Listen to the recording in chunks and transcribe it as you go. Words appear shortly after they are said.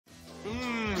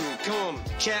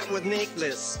chat with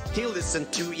Nicholas. He'll listen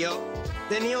to you,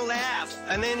 then he'll laugh,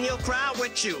 and then he'll cry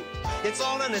with you. It's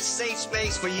all in a safe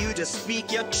space for you to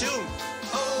speak your truth.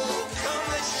 Oh,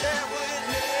 come and chat with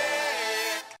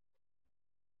Nick.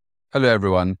 Hello,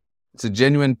 everyone. It's a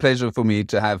genuine pleasure for me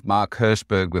to have Mark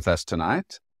Herschberg with us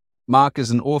tonight. Mark is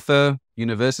an author,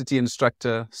 university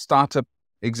instructor, startup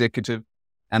executive,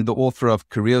 and the author of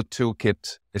Career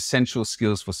Toolkit, Essential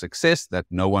Skills for Success That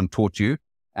No One Taught You,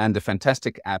 and a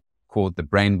fantastic app called the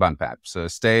Brain Bump app. So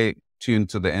stay tuned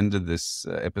to the end of this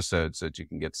episode so that you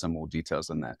can get some more details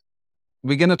on that.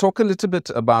 We're going to talk a little bit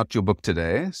about your book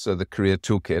today, so the Career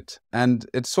Toolkit, and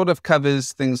it sort of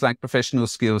covers things like professional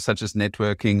skills such as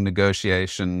networking,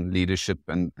 negotiation, leadership,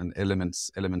 and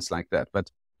elements like that. But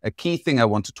a key thing I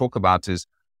want to talk about is,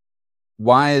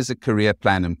 why is a career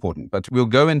plan important? But we'll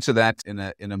go into that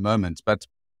in a moment. But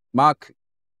Mark,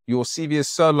 your CV is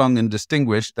so long and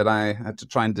distinguished that I had to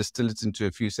try and distill it into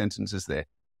a few sentences there.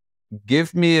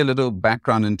 Give me a little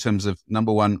background in terms of,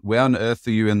 number one, where on earth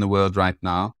are you in the world right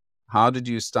now? How did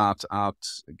you start out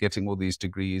getting all these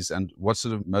degrees, and what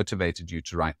sort of motivated you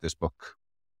to write this book?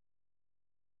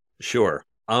 Sure.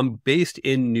 I'm based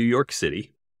in New York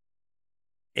City,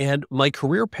 and my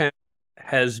career path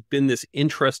has been this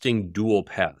interesting dual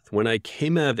path. When I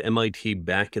came out of MIT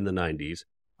back in the 90s,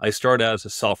 I started out as a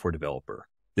software developer.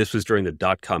 This was during the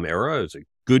dot-com era. It was a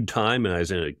good time, and I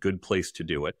was in a good place to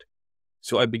do it.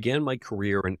 So I began my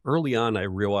career, and early on, I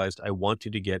realized I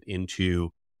wanted to get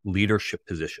into leadership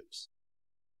positions.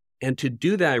 And to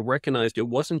do that, I recognized it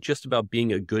wasn't just about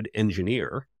being a good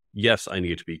engineer. Yes, I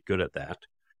needed to be good at that.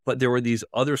 But there were these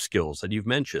other skills that you've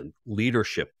mentioned: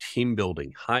 leadership, team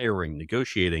building, hiring,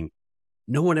 negotiating.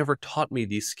 No one ever taught me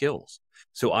these skills.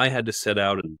 So I had to set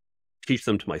out and teach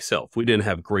them to myself. We didn't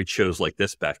have great shows like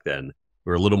this back then.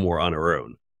 We were a little more on our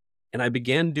own. And I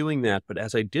began doing that. But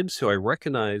as I did so, I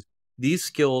recognized these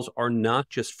skills are not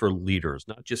just for leaders,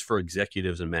 not just for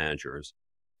executives and managers.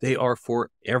 They are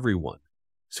for everyone.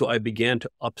 So I began to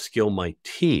upskill my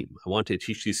team. I wanted to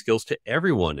teach these skills to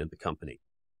everyone in the company.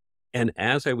 And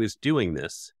as I was doing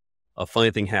this, a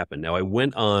funny thing happened. Now, I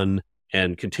went on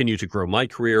and continued to grow my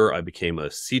career. I became a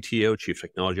CTO, Chief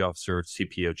Technology Officer,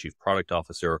 CPO, Chief Product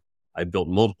Officer. I built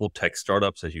multiple tech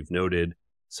startups, as you've noted,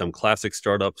 some classic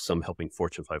startups, some helping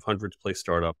Fortune 500s play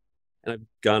startup. And I've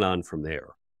gone on from there.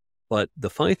 But the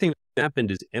funny thing that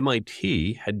happened is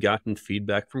MIT had gotten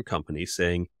feedback from companies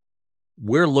saying,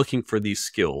 we're looking for these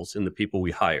skills in the people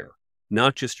we hire,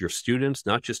 not just your students,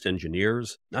 not just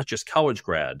engineers, not just college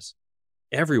grads,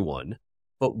 everyone,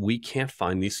 but we can't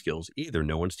find these skills either.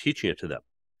 No one's teaching it to them.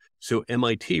 So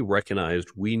MIT recognized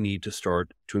we need to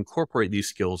start to incorporate these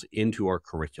skills into our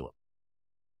curriculum.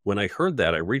 When I heard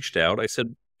that, I reached out. I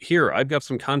said, here, I've got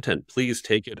some content. Please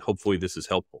take it. Hopefully this is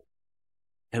helpful.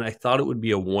 And I thought it would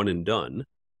be a one and done,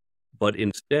 but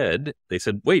instead they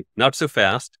said, wait, not so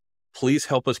fast. Please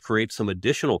help us create some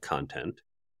additional content.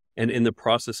 And in the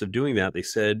process of doing that, they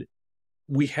said,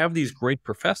 we have these great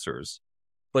professors,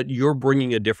 but you're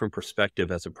bringing a different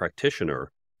perspective as a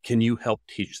practitioner. Can you help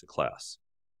teach the class?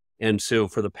 And so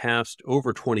for the past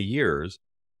over 20 years,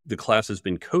 the class has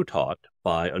been co-taught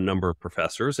by a number of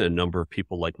professors and a number of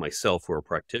people like myself who are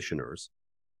practitioners.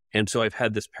 And so I've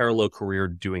had this parallel career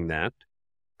doing that.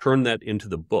 Turn that into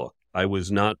the book. I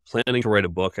was not planning to write a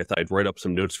book. I thought I'd write up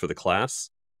some notes for the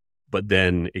class, but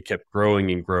then it kept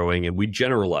growing and growing, and we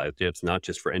generalized it. It's not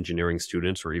just for engineering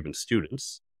students or even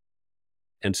students.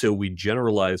 And so we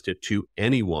generalized it to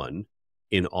anyone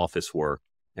in office work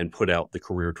and put out the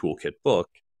Career Toolkit book.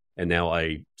 And now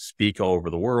I speak all over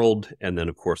the world. And then,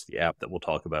 of course, the app that we'll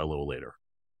talk about a little later.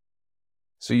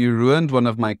 So you ruined one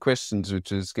of my questions,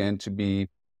 which is going to be,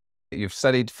 you've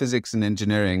studied physics and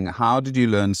engineering. How did you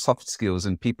learn soft skills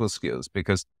and people skills?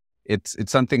 Because it's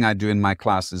something I do in my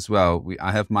class as well.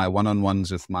 I have my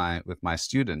one-on-ones with my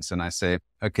students, and I say,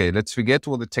 okay, let's forget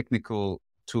all the technical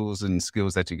tools and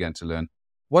skills that you're going to learn.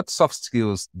 What soft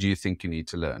skills do you think you need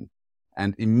to learn?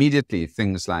 And immediately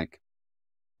things like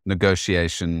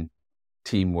negotiation,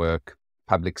 teamwork,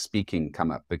 public speaking come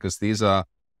up, because these are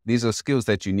skills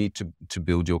that you need to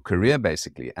build your career,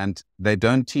 basically. And they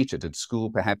don't teach it at school.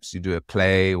 Perhaps you do a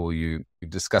play, or you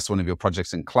discuss one of your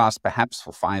projects in class, perhaps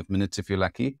for 5 minutes if you're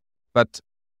lucky. But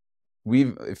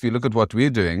if you look at what we're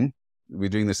doing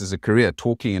this as a career,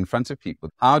 talking in front of people.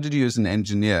 How did you as an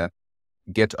engineer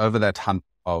get over that hump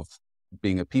of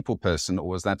being a people person, or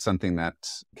was that something that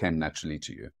came naturally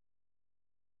to you?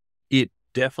 It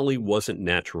definitely wasn't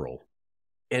natural.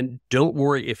 And don't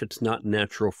worry if it's not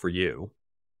natural for you.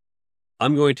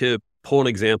 I'm going to pull an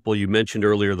example. You mentioned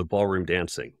earlier the ballroom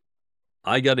dancing.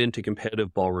 I got into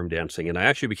competitive ballroom dancing, and I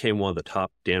actually became one of the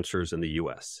top dancers in the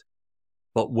US.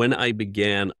 But when I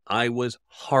began, I was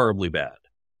horribly bad.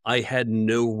 I had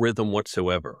no rhythm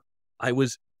whatsoever. I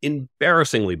was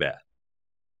embarrassingly bad.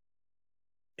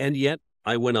 And yet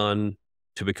I went on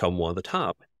to become one of the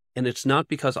top. And it's not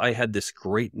because I had this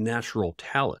great natural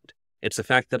talent. It's the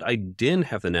fact that I didn't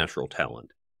have the natural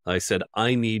talent. I said,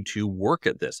 I need to work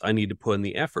at this. I need to put in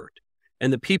the effort.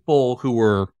 And the people who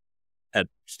were at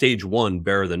stage one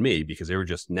better than me, because they were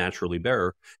just naturally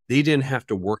better, they didn't have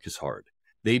to work as hard.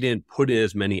 They didn't put in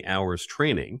as many hours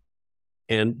training.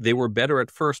 And they were better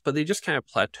at first, but they just kind of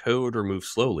plateaued or moved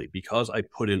slowly. Because I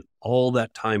put in all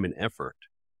that time and effort,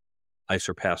 I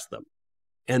surpassed them.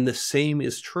 And the same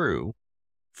is true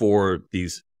for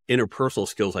these interpersonal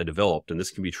skills I developed. And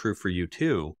this can be true for you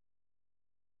too.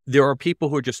 There are people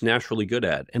who are just naturally good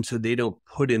at, and so they don't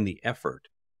put in the effort.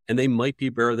 And they might be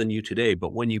better than you today,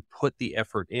 but when you put the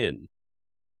effort in,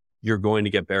 you're going to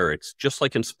get better. It's just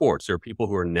like in sports. There are people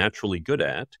who are naturally good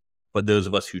at, but those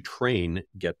of us who train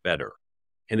get better.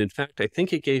 And in fact, I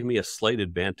think it gave me a slight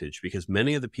advantage because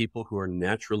many of the people who are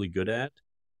naturally good at,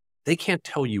 they can't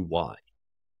tell you why.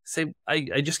 Say,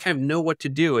 I just kind of know what to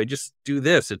do. I just do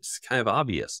this. It's kind of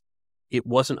obvious. It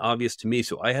wasn't obvious to me,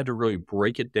 so I had to really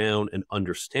break it down and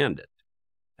understand it.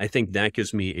 I think that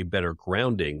gives me a better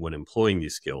grounding when employing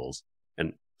these skills,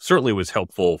 and certainly was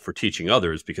helpful for teaching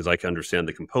others because I can understand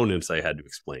the components I had to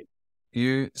explain.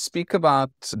 You speak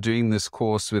about doing this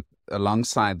course with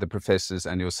alongside the professors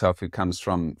and yourself who comes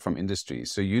from industry.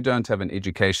 So you don't have an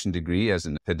education degree as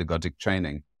in pedagogic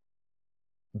training.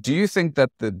 Do you think that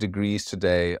the degrees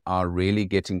today are really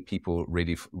getting people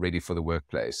ready for the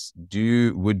workplace?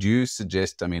 Would you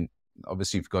suggest, I mean,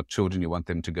 obviously you've got children, you want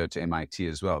them to go to MIT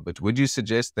as well, but would you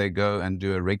suggest they go and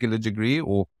do a regular degree,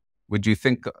 or would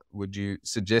you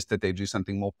suggest that they do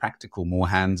something more practical, more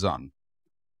hands-on?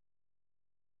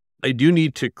 I do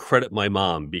need to credit my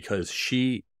mom because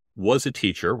she was a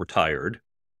teacher, retired,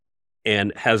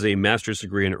 and has a master's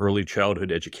degree in early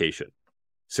childhood education.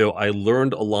 So I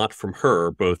learned a lot from her,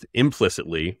 both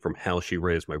implicitly from how she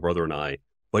raised my brother and I,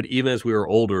 but even as we were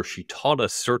older, she taught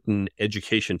us certain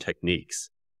education techniques.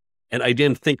 And I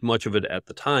didn't think much of it at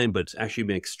the time, but it's actually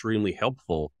been extremely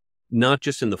helpful, not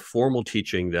just in the formal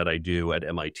teaching that I do at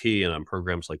MIT and on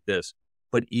programs like this,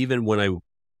 but even when I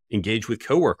engage with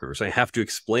coworkers, I have to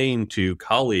explain to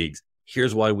colleagues,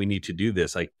 here's why we need to do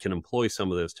this. I can employ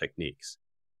some of those techniques.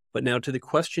 But now to the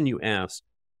question you asked,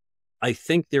 I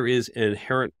think there is an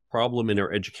inherent problem in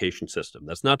our education system.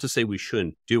 That's not to say we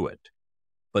shouldn't do it,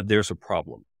 but there's a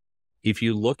problem. If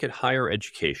you look at higher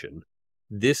education,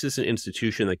 this is an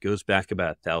institution that goes back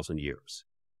about 1,000 years.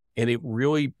 And it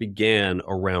really began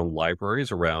around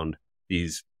libraries, around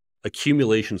these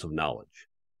accumulations of knowledge.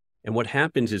 And what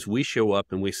happens is we show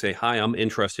up and we say, hi, I'm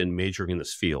interested in majoring in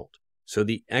this field. So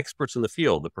the experts in the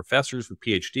field, the professors with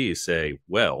PhDs say,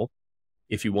 well,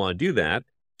 if you want to do that,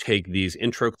 take these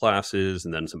intro classes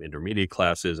and then some intermediate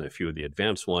classes and a few of the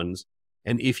advanced ones.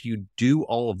 And if you do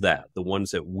all of that, the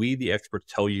ones that we, the experts,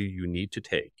 tell you need to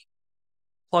take,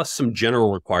 plus some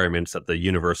general requirements that the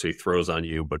university throws on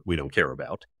you, but we don't care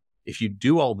about. If you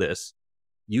do all this,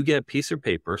 you get a piece of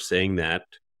paper saying that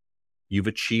you've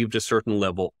achieved a certain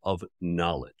level of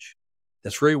knowledge.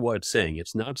 That's really what it's saying.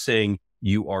 It's not saying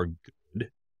you are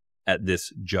good at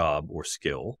this job or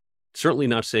skill. It's certainly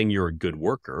not saying you're a good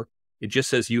worker. It just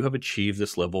says you have achieved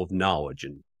this level of knowledge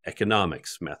in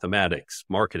economics, mathematics,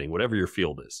 marketing, whatever your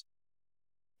field is.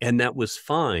 And that was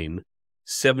fine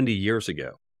 70 years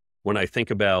ago. When I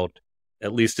think about,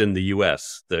 at least in the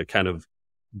US, the kind of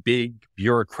big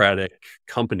bureaucratic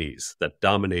companies that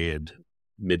dominated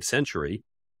mid-century,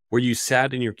 where you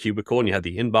sat in your cubicle and you had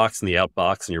the inbox and the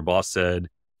outbox and your boss said,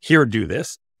 here, do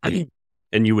this.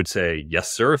 And you would say, yes,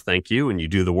 sir, thank you. And you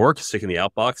do the work, stick in the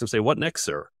outbox and say, what next,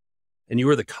 sir? And you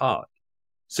were the cog.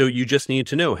 So you just need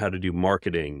to know how to do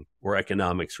marketing or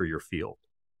economics for your field.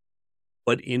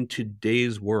 But in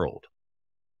today's world,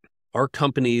 our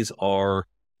companies are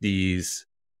these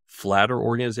flatter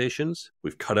organizations.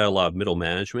 We've cut out a lot of middle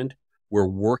management. We're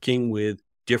working with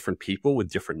different people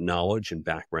with different knowledge and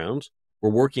backgrounds. We're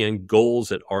working on goals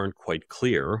that aren't quite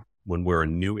clear when we're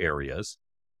in new areas.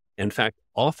 In fact,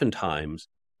 oftentimes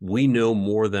we know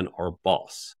more than our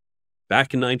boss.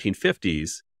 Back in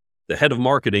 1950s, the head of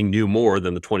marketing knew more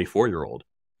than the 24-year-old.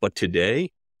 But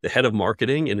today, the head of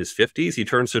marketing in his 50s, he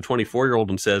turns to a 24-year-old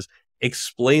and says,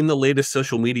 explain the latest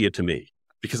social media to me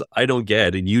because I don't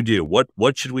get it and you do.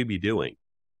 What should we be doing?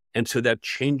 And so that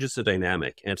changes the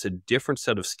dynamic. And it's a different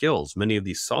set of skills, many of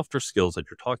these softer skills that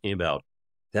you're talking about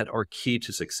that are key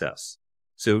to success.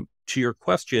 So to your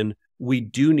question, we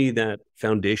do need that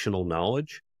foundational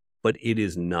knowledge, but it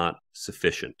is not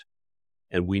sufficient.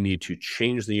 And we need to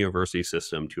change the university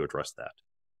system to address that.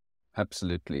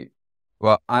 Absolutely.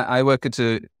 Well, I work at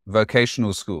a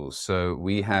vocational school, so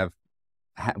we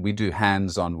do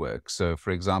hands-on work. So,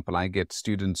 for example, I get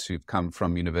students who've come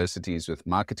from universities with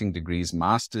marketing degrees,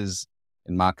 masters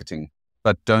in marketing,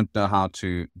 but don't know how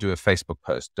to do a Facebook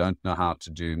post, don't know how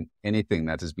to do anything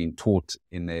that has been taught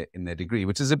in their degree,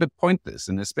 which is a bit pointless.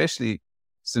 And especially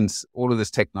since all of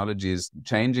this technology is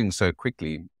changing so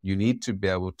quickly, you need to be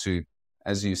able to,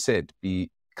 as you said, be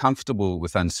comfortable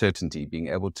with uncertainty, being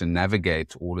able to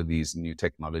navigate all of these new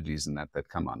technologies and that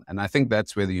come on. And I think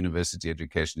that's where the university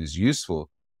education is useful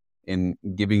in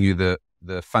giving you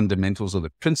the fundamentals or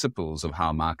the principles of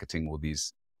how marketing or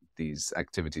these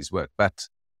activities work. But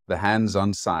the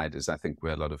hands-on side is, I think,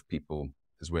 where a lot of people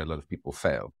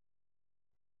fail.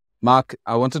 Mark,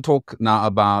 I want to talk now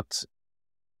about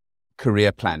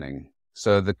career planning.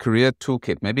 So the Career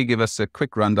Toolkit, maybe give us a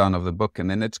quick rundown of the book, and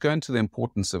then let's go into the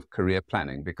importance of career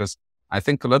planning, because I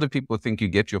think a lot of people think you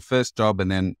get your first job and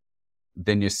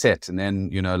then you're set, and then,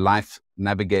 life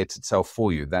navigates itself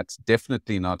for you. That's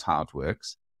definitely not how it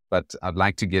works, but I'd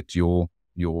like to get your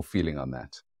feeling on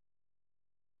that.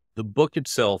 The book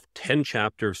itself, 10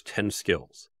 chapters, 10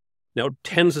 skills. Now,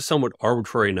 10 is a somewhat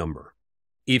arbitrary number.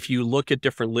 If you look at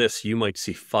different lists, you might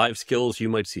see 5 skills, you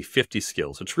might see 50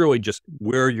 skills. It's really just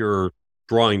where you're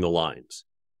drawing the lines.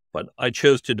 But I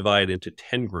chose to divide into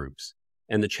 10 groups,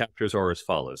 and the chapters are as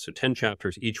follows. So 10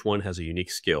 chapters, each one has a unique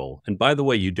skill. And by the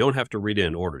way, you don't have to read it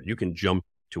in order. You can jump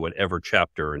to whatever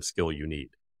chapter and skill you need.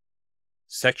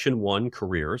 Section 1,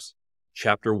 careers.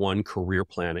 Chapter 1, career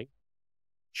planning.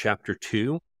 Chapter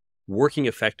 2, working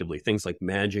effectively, things like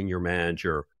managing your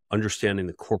manager, understanding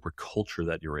the corporate culture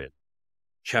that you're in.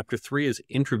 Chapter 3 is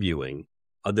interviewing,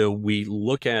 although we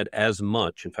look at as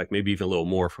much, in fact, maybe even a little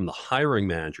more from the hiring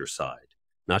manager side,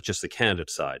 not just the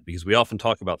candidate side, because we often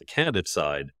talk about the candidate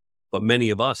side, but many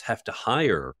of us have to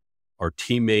hire our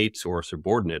teammates or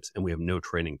subordinates, and we have no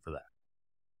training for that.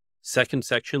 Second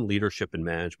section, leadership and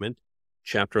management,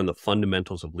 chapter on the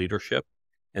fundamentals of leadership.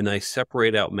 And I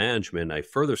separate out management. I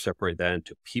further separate that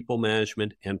into people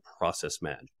management and process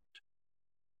management.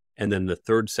 And then the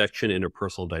third section,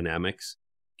 interpersonal dynamics,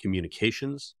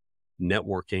 communications,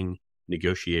 networking,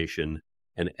 negotiation,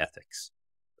 and ethics.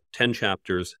 10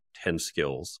 chapters, 10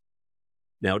 skills.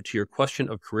 Now, to your question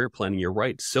of career planning, you're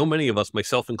right. So many of us,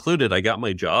 myself included, I got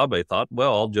my job. I thought,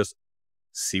 well, I'll just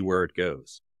see where it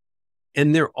goes.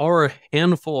 And there are a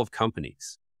handful of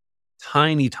companies,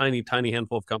 tiny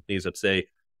handful of companies that say,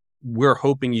 we're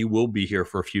hoping you will be here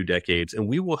for a few decades and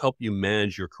we will help you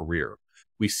manage your career.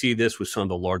 We see this with some of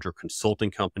the larger consulting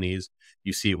companies.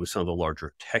 You see it with some of the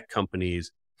larger tech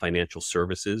companies, financial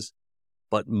services.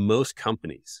 But most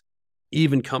companies,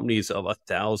 even companies of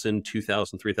 1,000,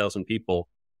 2,000, 3,000 people,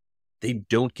 they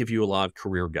don't give you a lot of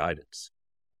career guidance.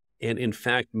 And in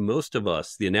fact, most of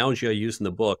us, the analogy I use in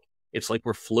the book, it's like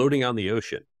we're floating on the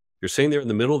ocean. You're sitting there in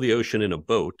the middle of the ocean in a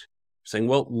boat saying,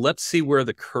 well, let's see where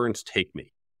the currents take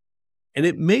me. And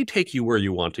it may take you where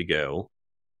you want to go,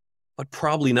 but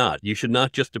probably not. You should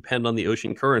not just depend on the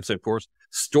ocean currents. Of course,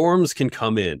 storms can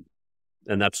come in,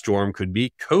 and that storm could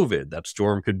be COVID. That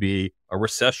storm could be a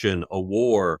recession, a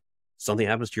war, something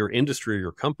happens to your industry or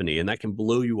your company, and that can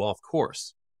blow you off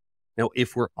course. Now,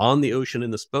 if we're on the ocean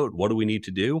in this boat, what do we need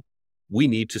to do? We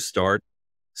need to start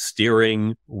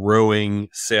steering, rowing,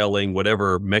 sailing,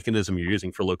 whatever mechanism you're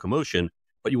using for locomotion,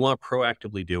 but you want to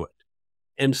proactively do it.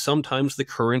 And sometimes the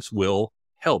currents will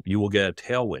help. You will get a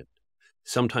tailwind.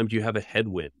 Sometimes you have a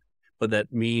headwind. But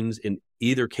that means in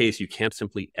either case, you can't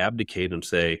simply abdicate and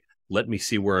say, let me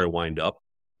see where I wind up.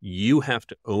 You have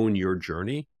to own your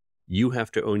journey. You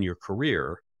have to own your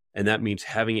career. And that means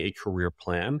having a career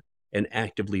plan and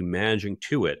actively managing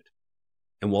to it.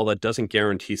 And while that doesn't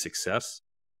guarantee success,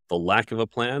 the lack of a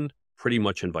plan pretty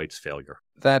much invites failure.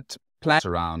 That plan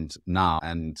around now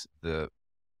and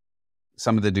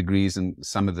some of the degrees and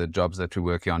some of the jobs that we're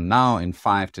working on now in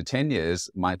 5 to 10 years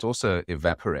might also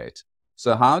evaporate.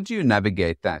 So how do you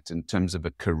navigate that in terms of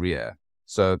a career?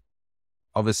 So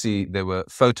obviously there were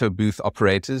photo booth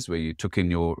operators where you took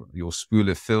in your spool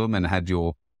of film and had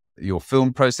your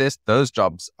film processed. Those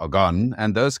jobs are gone,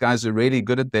 and those guys are really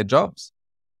good at their jobs.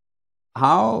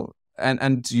 How,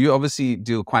 and you obviously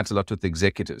deal quite a lot with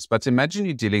executives, but imagine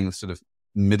you're dealing with sort of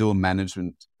middle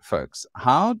management folks.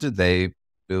 How do they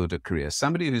build a career?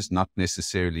 Somebody who's not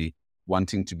necessarily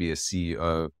wanting to be a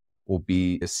CEO or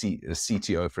be a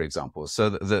CTO, for example. So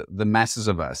the masses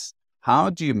of us, how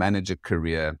do you manage a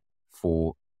career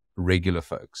for regular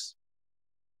folks?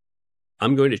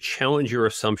 I'm going to challenge your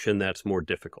assumption that's more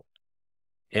difficult.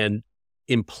 And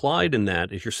implied in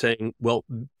that is you're saying, well,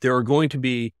 there are going to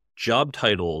be job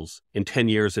titles in 10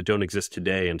 years that don't exist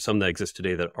today and some that exist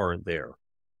today that aren't there.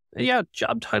 And yeah,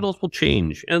 job titles will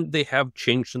change, and they have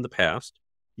changed in the past.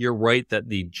 You're right that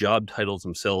the job titles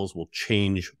themselves will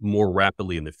change more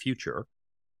rapidly in the future.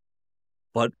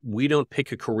 But we don't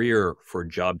pick a career for a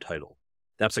job title.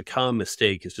 That's a common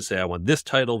mistake, is to say, I want this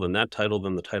title, then that title,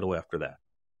 then the title after that.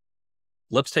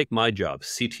 Let's take my job,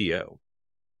 CTO.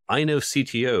 I know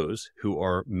CTOs who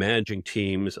are managing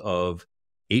teams of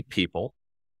 8 people,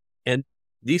 and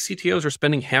these CTOs are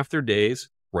spending half their days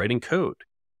writing code.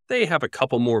 They have a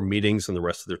couple more meetings than the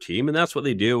rest of their team, and that's what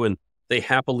they do. And they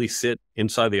happily sit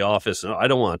inside the office. And I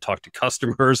don't want to talk to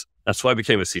customers. That's why I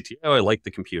became a CTO. I like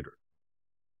the computer.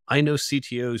 I know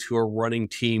CTOs who are running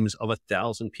teams of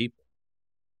 1,000 people.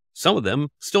 Some of them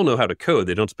still know how to code.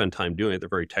 They don't spend time doing it. They're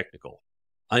very technical.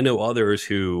 I know others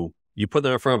who you put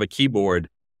them in front of a keyboard,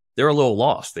 they're a little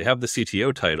lost. They have the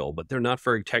CTO title, but they're not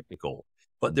very technical,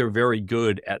 but they're very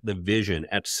good at the vision,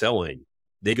 at selling.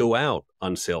 They go out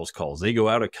on sales calls. They go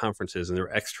out at conferences, and they're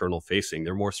external facing.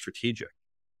 They're more strategic.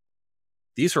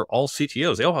 These are all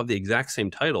CTOs. They all have the exact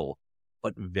same title,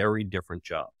 but very different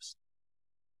jobs.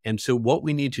 And so what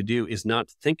we need to do is not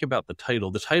think about the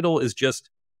title. The title is just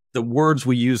the words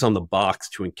we use on the box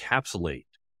to encapsulate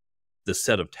the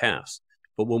set of tasks.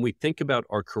 But when we think about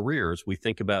our careers, we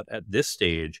think about, at this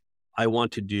stage, I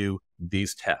want to do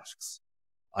these tasks.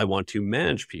 I want to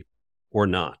manage people or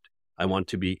not. I want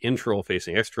to be internal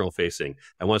facing, external facing.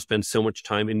 I want to spend so much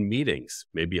time in meetings,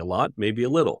 maybe a lot, maybe a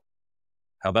little.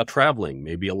 How about traveling?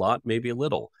 Maybe a lot, maybe a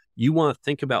little. You want to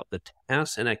think about the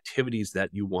tasks and activities that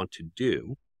you want to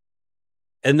do,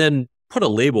 and then put a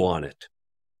label on it.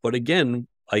 But again,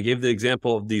 I gave the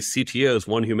example of these CTOs,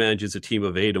 one who manages a team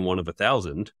of 8 and one of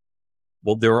 1,000.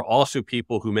 Well, there are also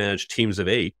people who manage teams of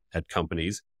 8 at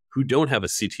companies who don't have a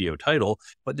CTO title,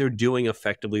 but they're doing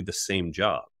effectively the same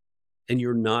job. And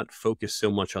you're not focused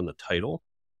so much on the title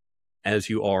as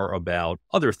you are about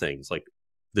other things like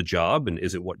the job, and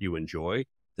is it what you enjoy,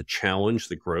 the challenge,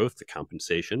 the growth, the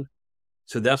compensation.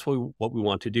 So that's what we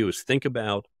want to do, is think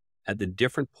about, at the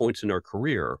different points in our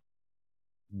career,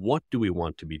 what do we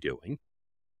want to be doing?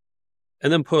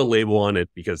 And then put a label on it,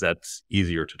 because that's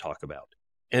easier to talk about.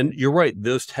 And you're right,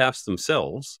 those tasks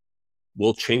themselves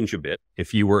will change a bit.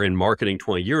 If you were in marketing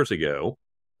 20 years ago,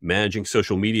 managing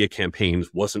social media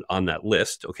campaigns wasn't on that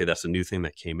list. Okay, that's a new thing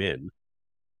that came in.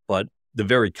 But the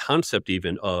very concept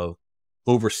even of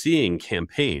overseeing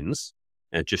campaigns,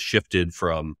 and it just shifted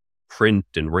from print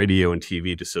and radio and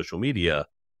TV to social media,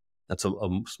 that's a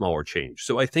smaller change.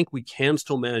 So I think we can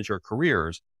still manage our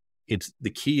careers. The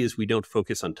key is we don't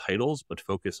focus on titles, but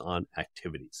focus on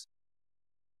activities.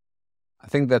 I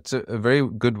think that's a very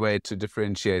good way to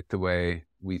differentiate the way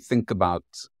we think about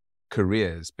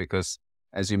careers, because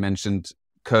as you mentioned,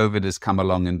 COVID has come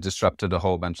along and disrupted a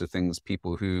whole bunch of things.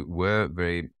 People who were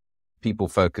very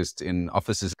people-focused in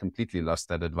offices completely lost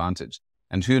that advantage.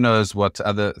 And who knows what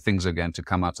other things are going to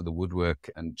come out of the woodwork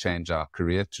and change our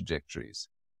career trajectories.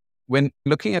 When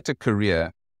looking at a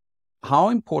career, how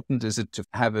important is it to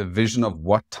have a vision of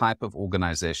what type of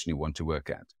organization you want to work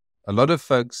at? A lot of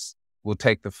folks will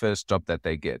take the first job that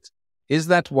they get. Is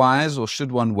that wise, or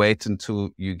should one wait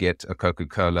until you get a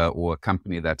Coca-Cola or a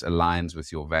company that aligns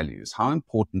with your values? How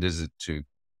important is it to,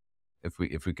 if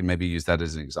we can maybe use that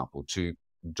as an example, to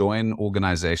join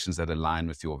organizations that align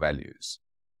with your values?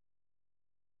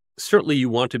 Certainly you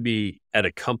want to be at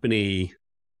a company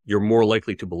you're more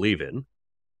likely to believe in.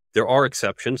 There are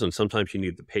exceptions, and sometimes you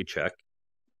need the paycheck,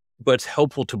 but it's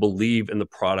helpful to believe in the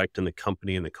product and the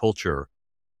company and the culture.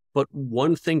 But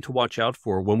one thing to watch out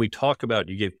for when we talk about,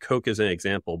 you gave Coke as an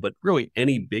example, but really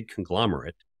any big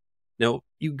conglomerate. Now,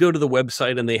 you go to the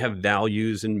website and they have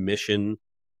values and mission,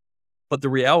 but the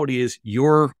reality is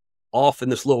you're off in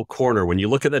this little corner. When you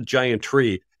look at that giant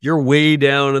tree, you're way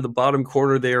down in the bottom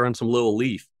corner there on some little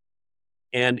leaf.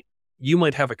 And you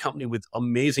might have a company with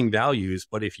amazing values,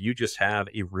 but if you just have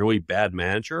a really bad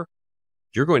manager,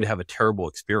 you're going to have a terrible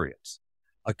experience.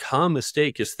 A common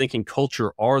mistake is thinking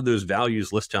culture are those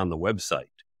values listed on the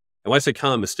website. And when I say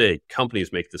common mistake,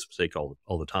 companies make this mistake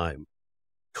all the time.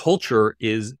 Culture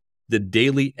is the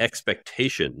daily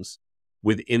expectations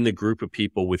within the group of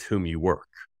people with whom you work.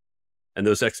 And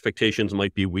those expectations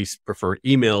might be, we prefer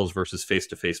emails versus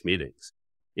face-to-face meetings.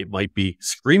 It might be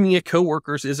screaming at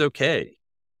coworkers is okay.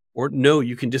 Or no,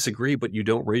 you can disagree, but you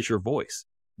don't raise your voice.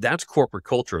 That's corporate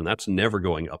culture, and that's never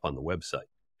going up on the website.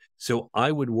 So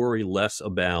I would worry less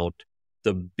about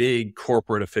the big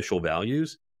corporate official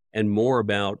values and more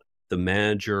about the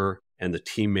manager and the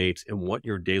teammates and what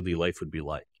your daily life would be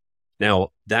like. Now,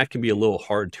 that can be a little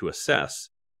hard to assess.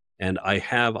 And I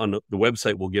have on the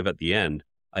website we'll give at the end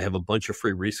I have a bunch of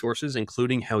free resources,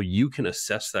 including how you can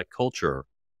assess that culture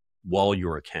while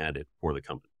you're a candidate for the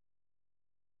company.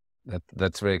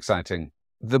 That's very exciting.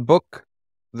 The book,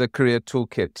 The Career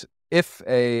Toolkit, if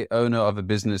a owner of a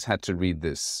business had to read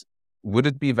this, would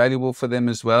it be valuable for them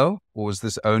as well? Or is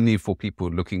this only for people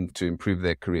looking to improve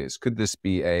their careers? Could this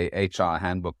be a HR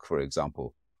handbook, for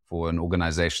example, for an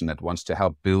organization that wants to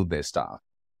help build their staff?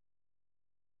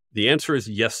 The answer is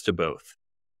yes to both.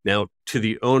 Now, to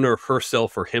the owner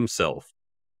herself or himself,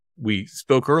 we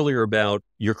spoke earlier about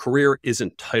your career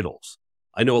isn't titles.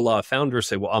 I know a lot of founders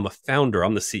say, well, I'm a founder,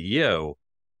 I'm the CEO.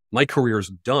 My career's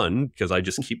done because I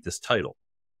just keep this title.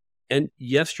 And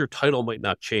yes, your title might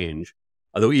not change,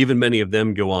 although even many of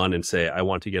them go on and say, I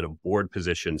want to get a board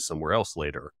position somewhere else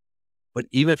later. But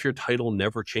even if your title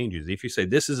never changes, if you say,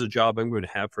 this is a job I'm going to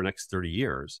have for the next 30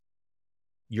 years,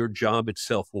 your job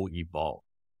itself will evolve.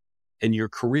 And your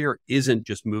career isn't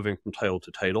just moving from title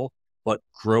to title, but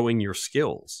growing your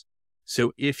skills.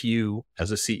 So if you,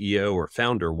 as a CEO or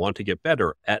founder, want to get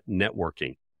better at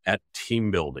networking, at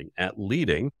team building, at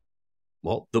leading,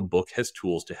 well, the book has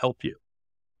tools to help you.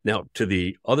 Now, to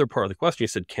the other part of the question, you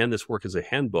said, can this work as a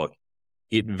handbook?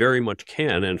 It very much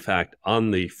can. In fact,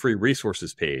 on the free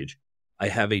resources page, I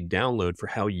have a download for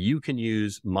how you can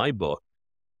use my book,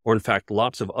 or in fact,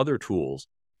 lots of other tools,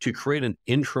 to create an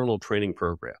internal training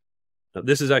program. Now,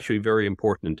 this is actually very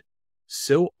important.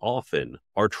 So often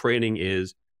our training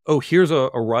is, oh, here's a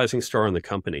rising star in the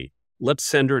company. Let's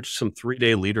send her to some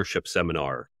 3-day leadership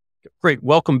seminar. Great.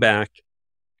 Welcome back.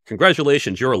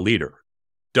 Congratulations. You're a leader.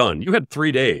 Done. You had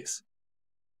 3 days.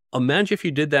 Imagine if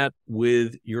you did that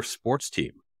with your sports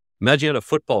team. Imagine you had a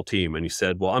football team and you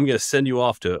said, well, I'm going to send you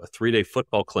off to a 3-day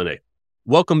football clinic.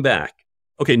 Welcome back.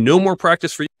 Okay. No more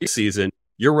practice for your season.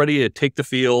 You're ready to take the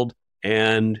field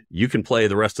and you can play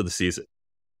the rest of the season.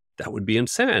 That would be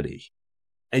insanity.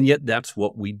 And yet that's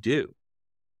what we do.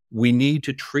 We need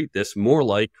to treat this more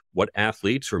like what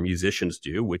athletes or musicians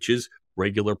do, which is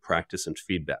regular practice and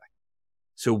feedback.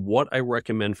 So what I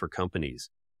recommend for companies,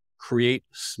 create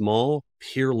small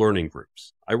peer learning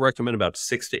groups. I recommend about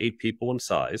 6 to 8 people in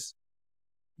size.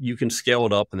 You can scale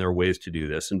it up and there are ways to do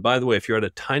this. And by the way, if you're at a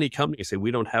tiny company, you say,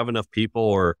 we don't have enough people,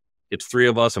 or it's 3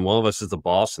 of us and one of us is the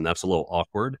boss, and that's a little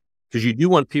awkward, because you do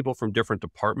want people from different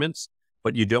departments,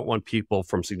 but you don't want people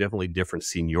from significantly different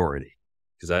seniority,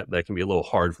 because that can be a little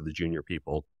hard for the junior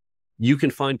people. You can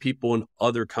find people in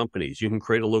other companies. You can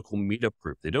create a local meetup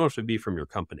group. They don't have to be from your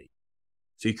company.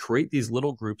 So you create these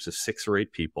little groups of 6 or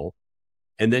 8 people,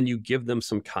 and then you give them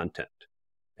some content.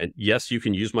 And yes, you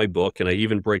can use my book, and I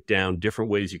even break down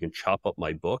different ways you can chop up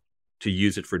my book to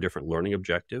use it for different learning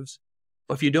objectives.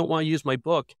 But if you don't want to use my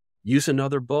book, use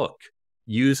another book,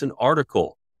 use an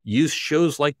article, use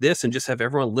shows like this, and just have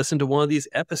everyone listen to one of these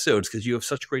episodes because you have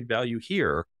such great value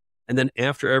here. And then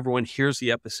after everyone hears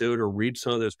the episode or reads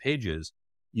some of those pages,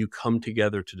 you come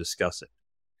together to discuss it,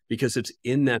 because it's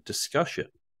in that discussion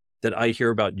that I hear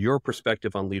about your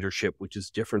perspective on leadership, which is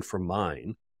different from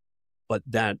mine, but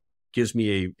that gives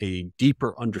me a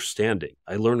deeper understanding.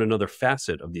 I learn another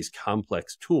facet of these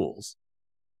complex tools,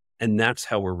 and that's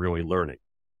how we're really learning.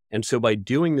 And so by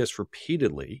doing this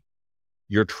repeatedly,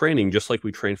 you're training just like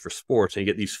we train for sports, and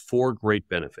you get these 4 great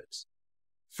benefits.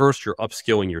 First, you're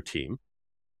upskilling your team.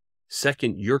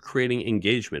 Second, you're creating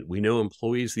engagement. We know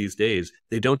employees these days,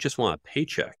 they don't just want a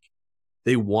paycheck.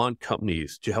 They want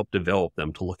companies to help develop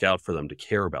them, to look out for them, to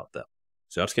care about them.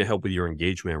 So that's going to help with your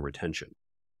engagement and retention.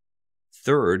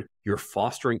 Third, you're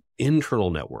fostering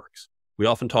internal networks. We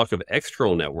often talk of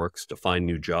external networks to find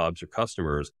new jobs or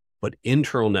customers, but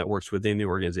internal networks within the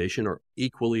organization are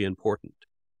equally important.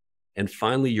 And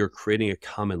finally, you're creating a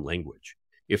common language.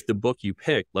 If the book you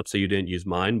pick, let's say you didn't use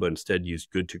mine, but instead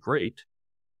used Good to Great,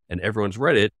 and everyone's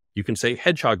read it, you can say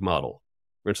hedgehog model.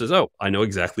 Everyone says, oh, I know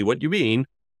exactly what you mean.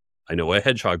 I know what a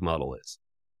hedgehog model is.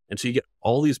 And so you get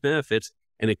all these benefits,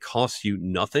 and it costs you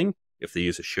nothing if they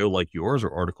use a show like yours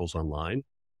or articles online,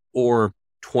 or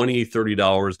 $20,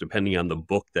 $30, depending on the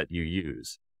book that you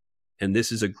use. And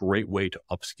this is a great way to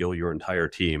upskill your entire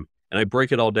team. And I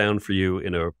break it all down for you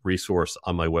in a resource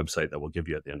on my website that we'll give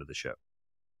you at the end of the show.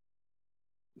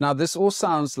 Now, this all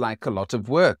sounds like a lot of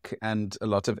work and a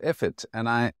lot of effort. And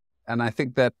I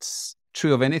think that's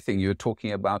true of anything. You're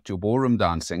talking about your ballroom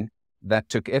dancing. That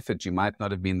took effort. You might not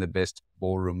have been the best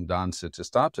ballroom dancer to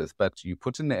start with, but you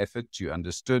put in the effort, you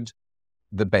understood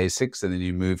the basics, and then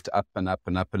you moved up and up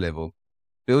and up a level.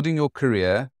 Building your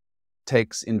career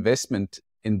takes investment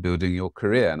in building your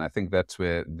career. And I think that's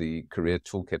where the Career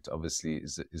Toolkit obviously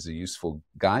is a useful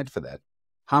guide for that.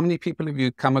 How many people have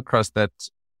you come across that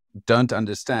don't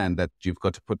understand that you've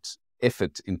got to put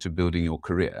effort into building your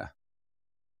career?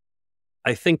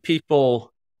 I think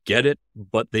people get it,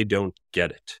 but they don't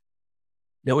get it.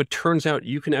 Now, it turns out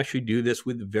you can actually do this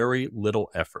with very little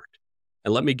effort.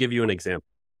 And let me give you an example.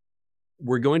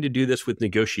 We're going to do this with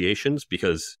negotiations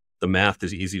because the math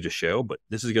is easy to show, but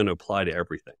this is going to apply to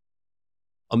everything.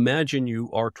 Imagine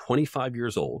you are 25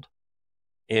 years old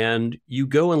and you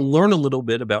go and learn a little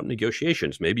bit about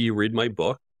negotiations. Maybe you read my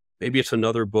book. Maybe it's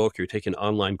another book. You're taking an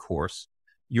online course.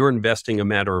 You're investing a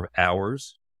matter of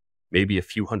hours, maybe a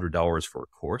few $100s for a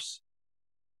course.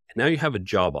 And now you have a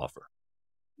job offer.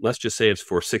 Let's just say it's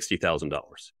for $60,000.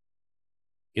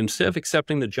 Instead of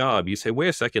accepting the job, you say, wait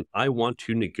a second, I want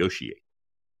to negotiate.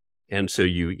 And so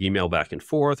you email back and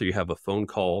forth, or you have a phone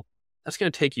call. That's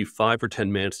going to take you 5 or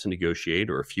 10 minutes to negotiate,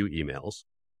 or a few emails.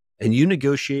 And you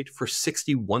negotiate for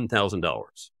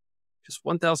 $61,000. Just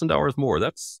 $1,000 more.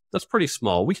 That's pretty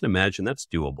small. We can imagine that's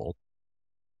doable.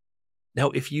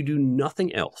 Now, if you do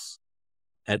nothing else,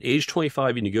 at age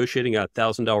 25, you're negotiating at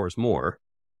 $1,000 more,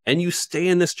 and you stay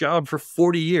in this job for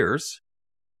 40 years,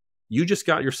 you just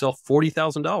got yourself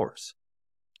 $40,000.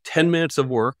 10 minutes of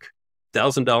work,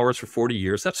 $1,000 for 40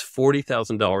 years, that's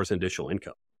 $40,000 in additional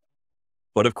income.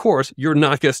 But of course, you're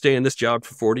not going to stay in this job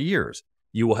for 40 years.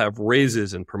 You will have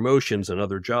raises and promotions and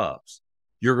other jobs.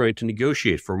 You're going to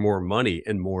negotiate for more money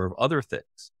and more of other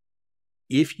things.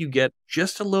 If you get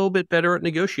just a little bit better at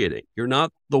negotiating, you're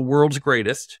not the world's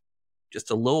greatest,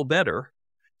 just a little better,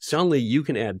 suddenly you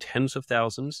can add tens of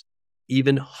thousands,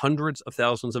 even hundreds of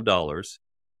thousands of dollars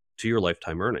to your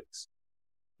lifetime earnings.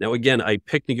 Now, again, I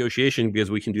picked negotiation because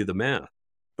we can do the math.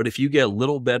 But if you get a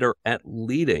little better at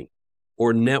leading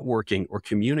or networking or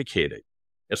communicating,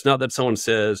 it's not that someone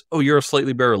says, oh, you're a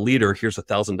slightly better leader, here's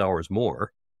 $1,000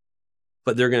 more.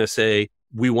 But they're going to say,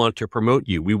 we want to promote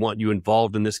you. We want you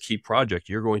involved in this key project.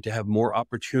 You're going to have more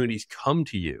opportunities come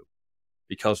to you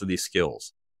because of these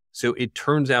skills. So it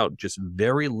turns out just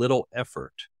very little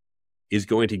effort is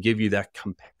going to give you that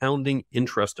compounding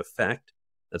interest effect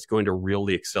that's going to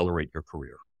really accelerate your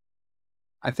career.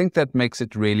 I think that makes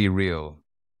it really real,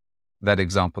 that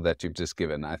example that you've just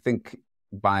given. I think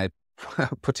by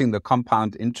putting the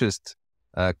compound interest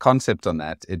concept on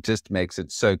that, it just makes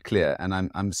it so clear. And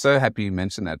I'm so happy you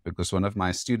mentioned that, because one of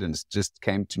my students just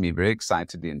came to me very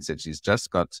excitedly and said she's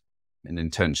just got an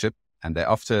internship and they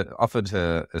offered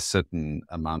her a certain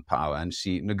amount per hour, and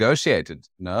she negotiated.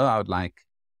 No, I would like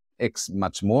X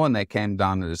much more, and they came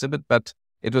down a little bit, but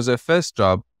it was her first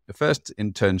job, the first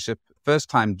internship, first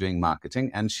time doing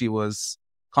marketing, and she was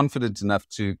confident enough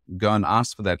to go and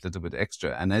ask for that little bit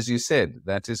extra. And as you said,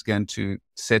 that is going to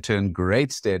set her in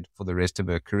great stead for the rest of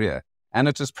her career. And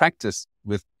it was practice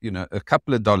with, a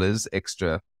couple of dollars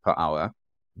extra per hour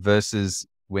versus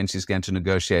when she's going to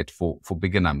negotiate for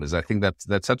bigger numbers. I think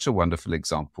that's such a wonderful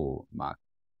example, Mark.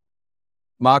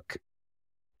 Mark,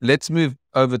 let's move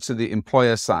over to the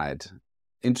employer side.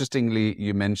 Interestingly,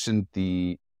 you mentioned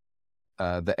the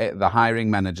hiring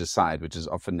manager side, which is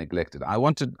often neglected. I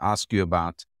want to ask you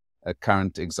about a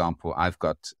current example I've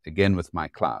got, again, with my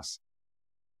class.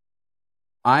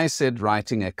 I said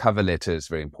writing a cover letter is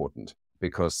very important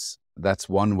because that's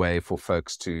one way for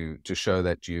folks to show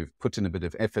that you've put in a bit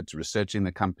of effort researching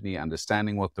the company,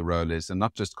 understanding what the role is, and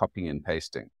not just copying and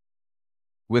pasting.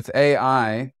 With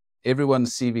AI,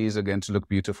 everyone's CVs are going to look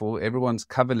beautiful. Everyone's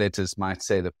cover letters might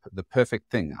say the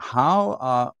perfect thing. How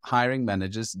are hiring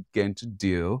managers going to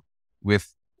deal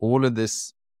with all of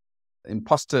this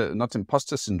not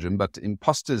imposter syndrome, but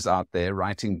imposters out there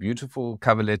writing beautiful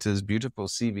cover letters, beautiful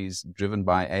CVs driven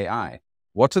by AI?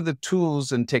 What are the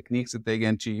tools and techniques that they're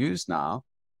going to use now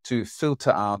to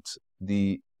filter out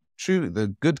the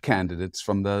good candidates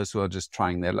from those who are just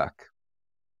trying their luck?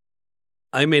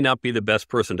 I may not be the best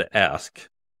person to ask,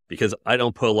 because I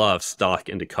don't put a lot of stock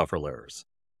into cover letters.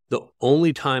 The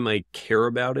only time I care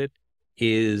about it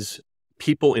is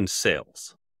people in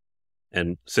sales.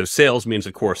 And so sales means,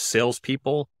 of course,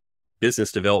 salespeople,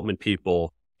 business development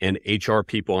people, and HR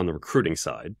people on the recruiting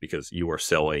side, because you are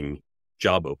selling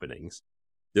job openings.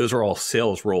 Those are all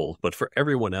sales roles. But for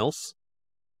everyone else,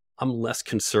 I'm less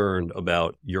concerned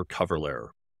about your cover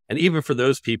letter. And even for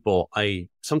those people, I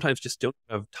sometimes just don't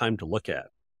have time to look at.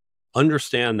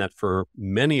 Understand that for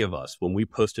many of us, when we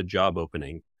post a job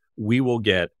opening, we will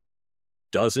get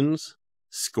dozens,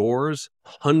 scores,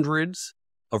 hundreds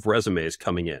of resumes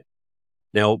coming in.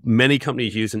 Now, many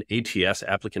companies use an ATS,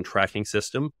 applicant tracking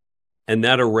system, and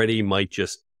that already might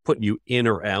just put you in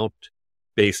or out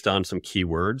based on some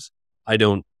keywords. I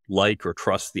don't like or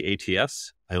trust the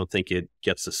ATS. I don't think it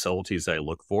gets the subtleties I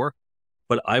look for,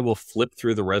 but I will flip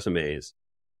through the resumes.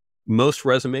 Most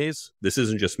resumes, this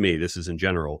isn't just me, this is in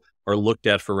general, are looked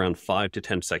at for around 5 to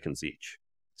 10 seconds each.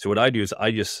 So what I do is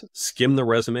I just skim the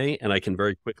resume and I can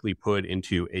very quickly put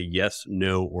into a yes,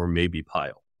 no, or maybe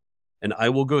pile. And I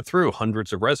will go through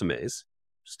hundreds of resumes,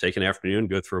 just take an afternoon,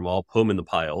 go through them all, put them in the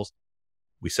piles.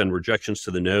 We send rejections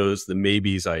to the no's, the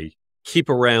maybes I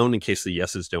keep around in case the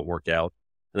yeses don't work out,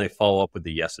 and I follow up with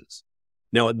the yeses.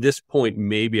 Now, at this point,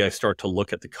 maybe I start to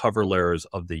look at the cover letters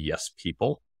of the yes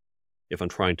people if I'm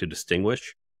trying to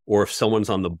distinguish, or if someone's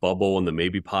on the bubble in the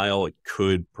maybe pile, it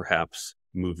could perhaps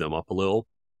move them up a little.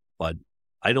 But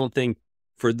I don't think,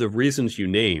 for the reasons you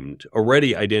named,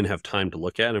 already I didn't have time to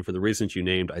look at, and for the reasons you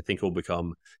named, I think it will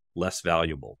become less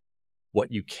valuable.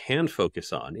 What you can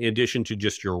focus on, in addition to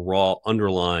just your raw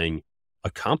underlying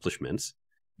accomplishments,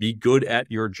 be good at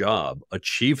your job,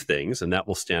 achieve things, and that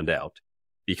will stand out.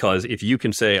 Because if you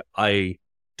can say, I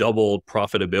doubled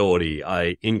profitability,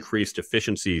 I increased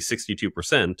efficiency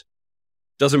 62%,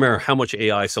 doesn't matter how much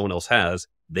AI someone else has,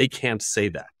 they can't say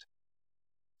that.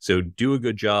 So do a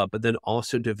good job, but then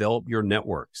also develop your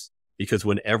networks. Because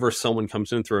whenever someone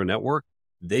comes in through a network,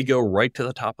 they go right to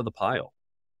the top of the pile.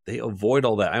 They avoid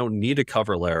all that. I don't need a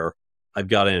cover letter. I've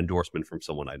got an endorsement from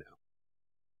someone I know.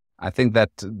 I think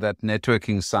that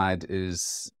networking side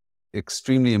is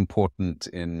extremely important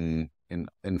in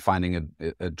finding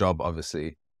a job,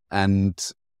 obviously. And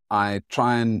I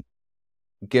try and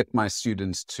get my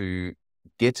students to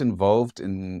get involved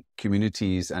in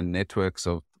communities and networks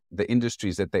of the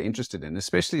industries that they're interested in,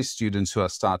 especially students who are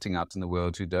starting out in the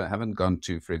world who haven't gone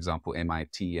to, for example,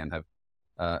 MIT and have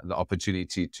the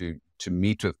opportunity to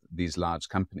meet with these large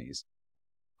companies.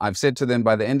 I've said to them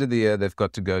by the end of the year, they've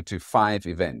got to go to 5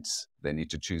 events. They need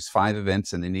to choose 5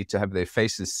 events and they need to have their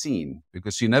faces seen,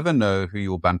 because you never know who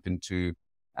you'll bump into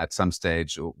at some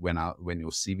stage or when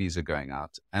your CVs are going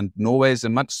out. And Norway is a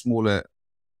much smaller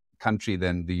country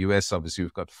than the US. Obviously,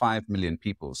 we've got 5 million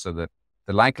people, so that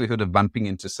the likelihood of bumping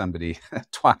into somebody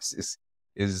twice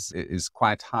is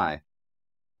quite high.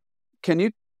 Can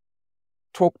you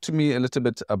talk to me a little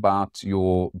bit about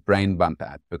your brain bump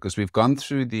app? Because we've gone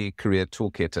through the Career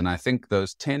Toolkit, and I think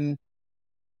those 10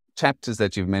 chapters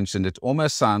that you've mentioned, it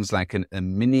almost sounds like a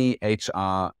mini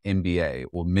HR MBA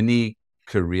or mini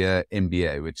career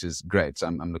MBA, which is great. So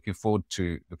I'm looking forward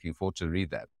to read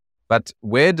that. But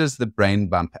where does the brain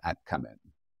bump app come in?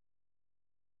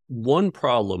 One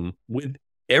problem with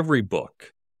every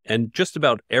book and just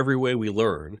about every way we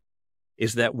learn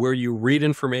is that where you read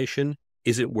information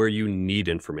isn't where you need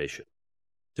information.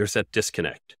 There's that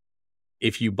disconnect.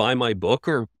 If you buy my book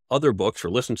or other books or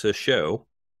listen to a show,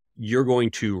 you're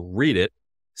going to read it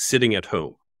sitting at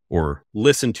home or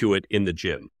listen to it in the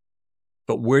gym.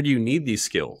 But where do you need these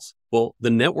skills? Well, the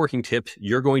networking tips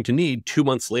you're going to need 2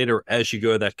 months later as you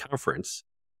go to that conference.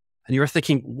 And you're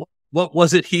thinking, what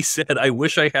was it he said? I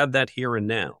wish I had that here and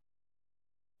now.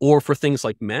 Or for things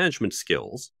like management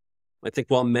skills, I think,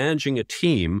 well, I'm managing a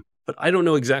team, but I don't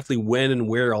know exactly when and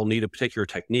where I'll need a particular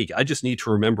technique. I just need to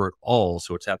remember it all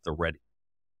so it's at the ready.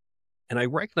 And I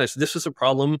recognize this is a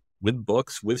problem with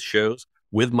books, with shows,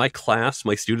 with my class.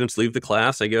 My students leave the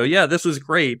class. I go, yeah, this was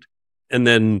great. And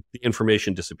then the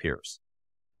information disappears.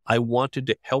 I wanted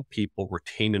to help people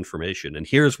retain information. And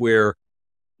here's where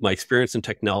my experience in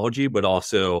technology, but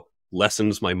also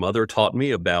lessons my mother taught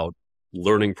me about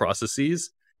learning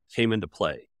processes came into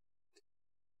play.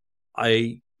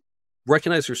 I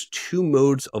recognize there's 2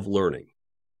 modes of learning.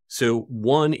 So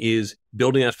one is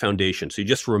building that foundation. So you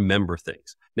just remember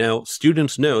things. Now,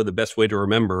 students know the best way to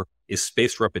remember is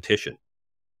spaced repetition.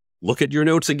 Look at your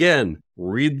notes again,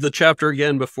 read the chapter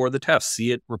again before the test,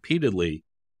 see it repeatedly,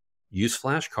 use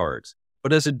flashcards.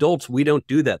 But as adults, we don't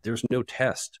do that. There's no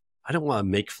test. I don't want to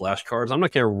make flashcards. I'm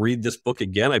not going to read this book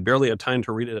again. I barely had time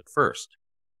to read it at first.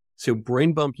 So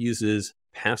Brain Bump uses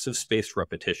passive spaced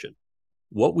repetition.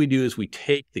 What we do is we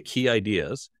take the key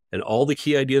ideas, and all the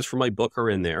key ideas from my book are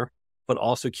in there, but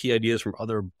also key ideas from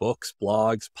other books,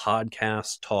 blogs,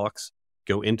 podcasts, talks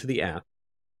go into the app.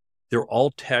 They're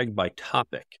all tagged by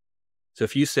topic. So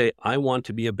if you say, I want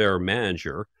to be a better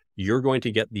manager, you're going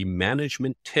to get the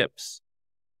management tips.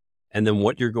 And then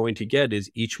what you're going to get is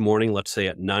each morning, let's say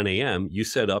at 9 a.m., you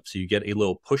set up so you get a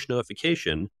little push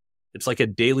notification. It's like a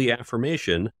daily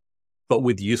affirmation, but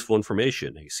with useful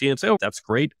information. And you see it and say, oh, that's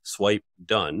great, swipe,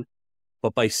 done.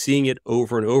 But by seeing it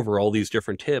over and over, all these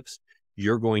different tips,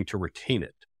 you're going to retain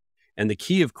it. And the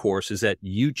key, of course, is that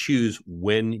you choose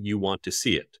when you want to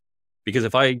see it. Because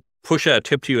if I push out a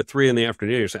tip to you at 3 in the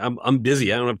afternoon, you say, I'm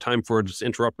busy, I don't have time for it, just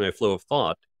interrupt my flow of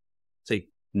thought. Say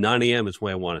 9 a.m. is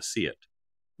when I want to see it.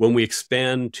 When we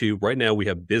expand to, right now we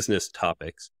have business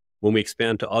topics. When we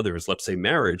expand to others, let's say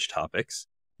marriage topics,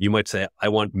 you might say, I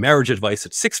want marriage advice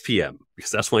at 6 p.m.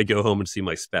 because that's when I go home and see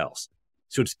my spouse.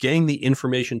 So it's getting the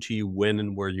information to you when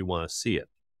and where you want to see it.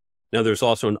 Now, there's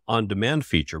also an on-demand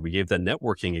feature. We gave that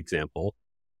networking example.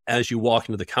 As you walk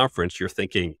into the conference, you're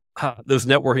thinking, those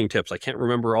networking tips, I can't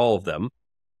remember all of them.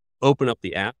 Open up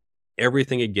the app.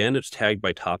 Everything, again, it's tagged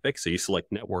by topic. So you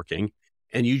select networking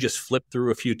and you just flip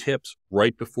through a few tips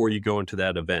right before you go into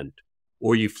that event.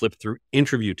 Or you flip through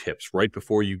interview tips right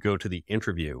before you go to the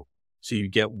interview. So you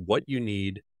get what you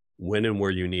need, when and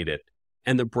where you need it.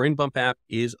 And the Brain Bump app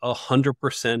is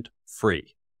 100%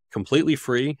 free, completely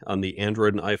free on the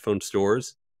Android and iPhone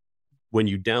stores. When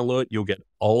you download it, you'll get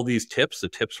all these tips. The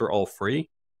tips are all free.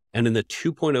 And in the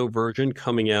 2.0 version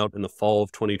coming out in the fall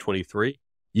of 2023,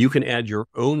 you can add your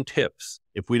own tips.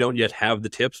 If we don't yet have the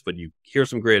tips, but you hear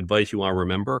some great advice you want to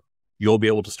remember, you'll be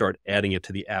able to start adding it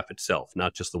to the app itself,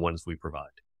 not just the ones we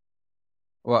provide.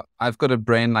 Well, I've got a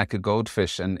brain like a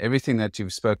goldfish, and everything that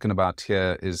you've spoken about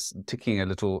here is ticking a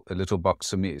little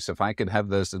box for me. So if I could have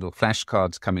those little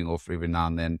flashcards coming off every now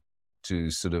and then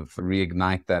to sort of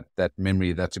reignite that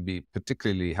memory, that would be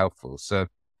particularly helpful. So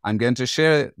I'm going to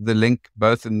share the link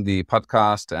both in the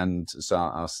podcast, and so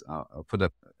I'll put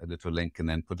up a little link and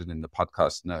then put it in the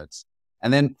podcast notes.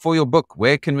 And then for your book,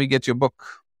 where can we get your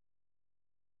book?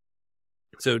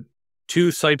 So 2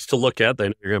 sites to look at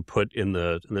that you're going to put in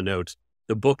the notes.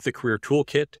 The book, The Career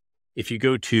Toolkit. If you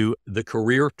go to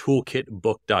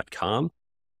thecareertoolkitbook.com,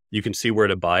 you can see where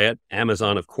to buy it.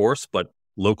 Amazon, of course, but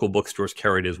local bookstores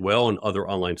carry it as well, and other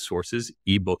online sources,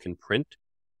 ebook and print.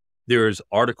 There's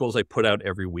articles I put out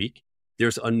every week.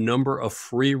 There's a number of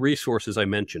free resources I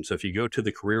mentioned. So if you go to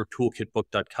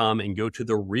thecareertoolkitbook.com and go to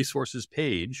the resources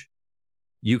page,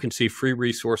 you can see free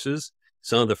resources.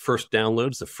 Some of the first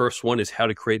downloads, the first one is how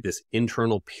to create this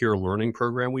internal peer learning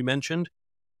program we mentioned.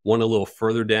 One a little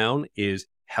further down is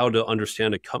how to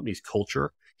understand a company's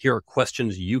culture. Here are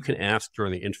questions you can ask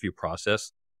during the interview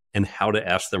process and how to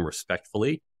ask them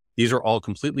respectfully. These are all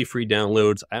completely free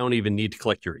downloads. I don't even need to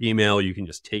collect your email. You can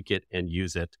just take it and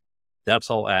use it.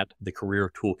 That's all at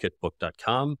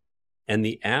thecareertoolkitbook.com. And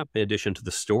the app, in addition to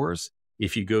the stores,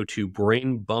 if you go to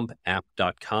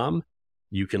brainbumpapp.com,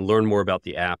 you can learn more about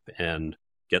the app and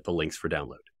get the links for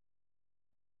download.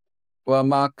 Well,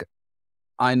 Mark,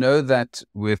 I know that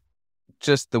with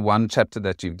just the one chapter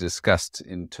that you've discussed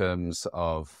in terms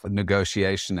of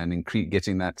negotiation and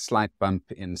getting that slight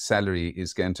bump in salary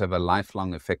is going to have a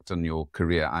lifelong effect on your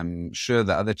career. I'm sure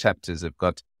the other chapters have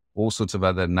got all sorts of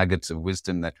other nuggets of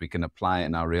wisdom that we can apply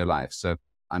in our real life. So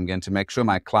I'm going to make sure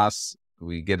my class,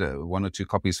 we get 1 or 2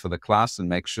 copies for the class and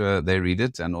make sure they read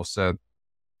it, and also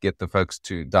get the folks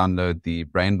to download the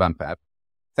Brain Bump app.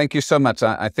 Thank you so much.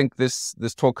 I think this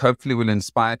talk hopefully will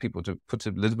inspire people to put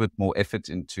a little bit more effort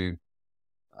into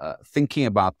thinking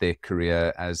about their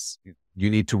career, as you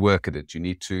need to work at it. You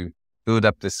need to build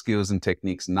up the skills and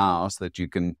techniques now so that you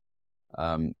can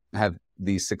have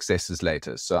these successes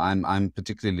later. So I'm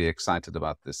particularly excited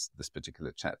about this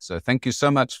particular chat. So thank you so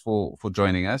much for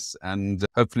joining us, and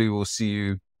hopefully we'll see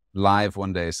you live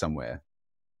one day somewhere.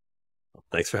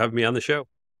 Thanks for having me on the show.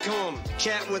 Come,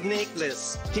 chat with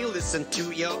Nicholas. He'll listen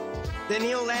to you. Then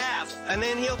he'll laugh, and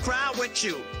then he'll cry with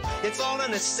you. It's all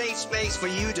in a safe space for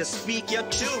you to speak your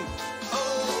truth.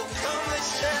 Oh, come and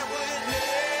chat with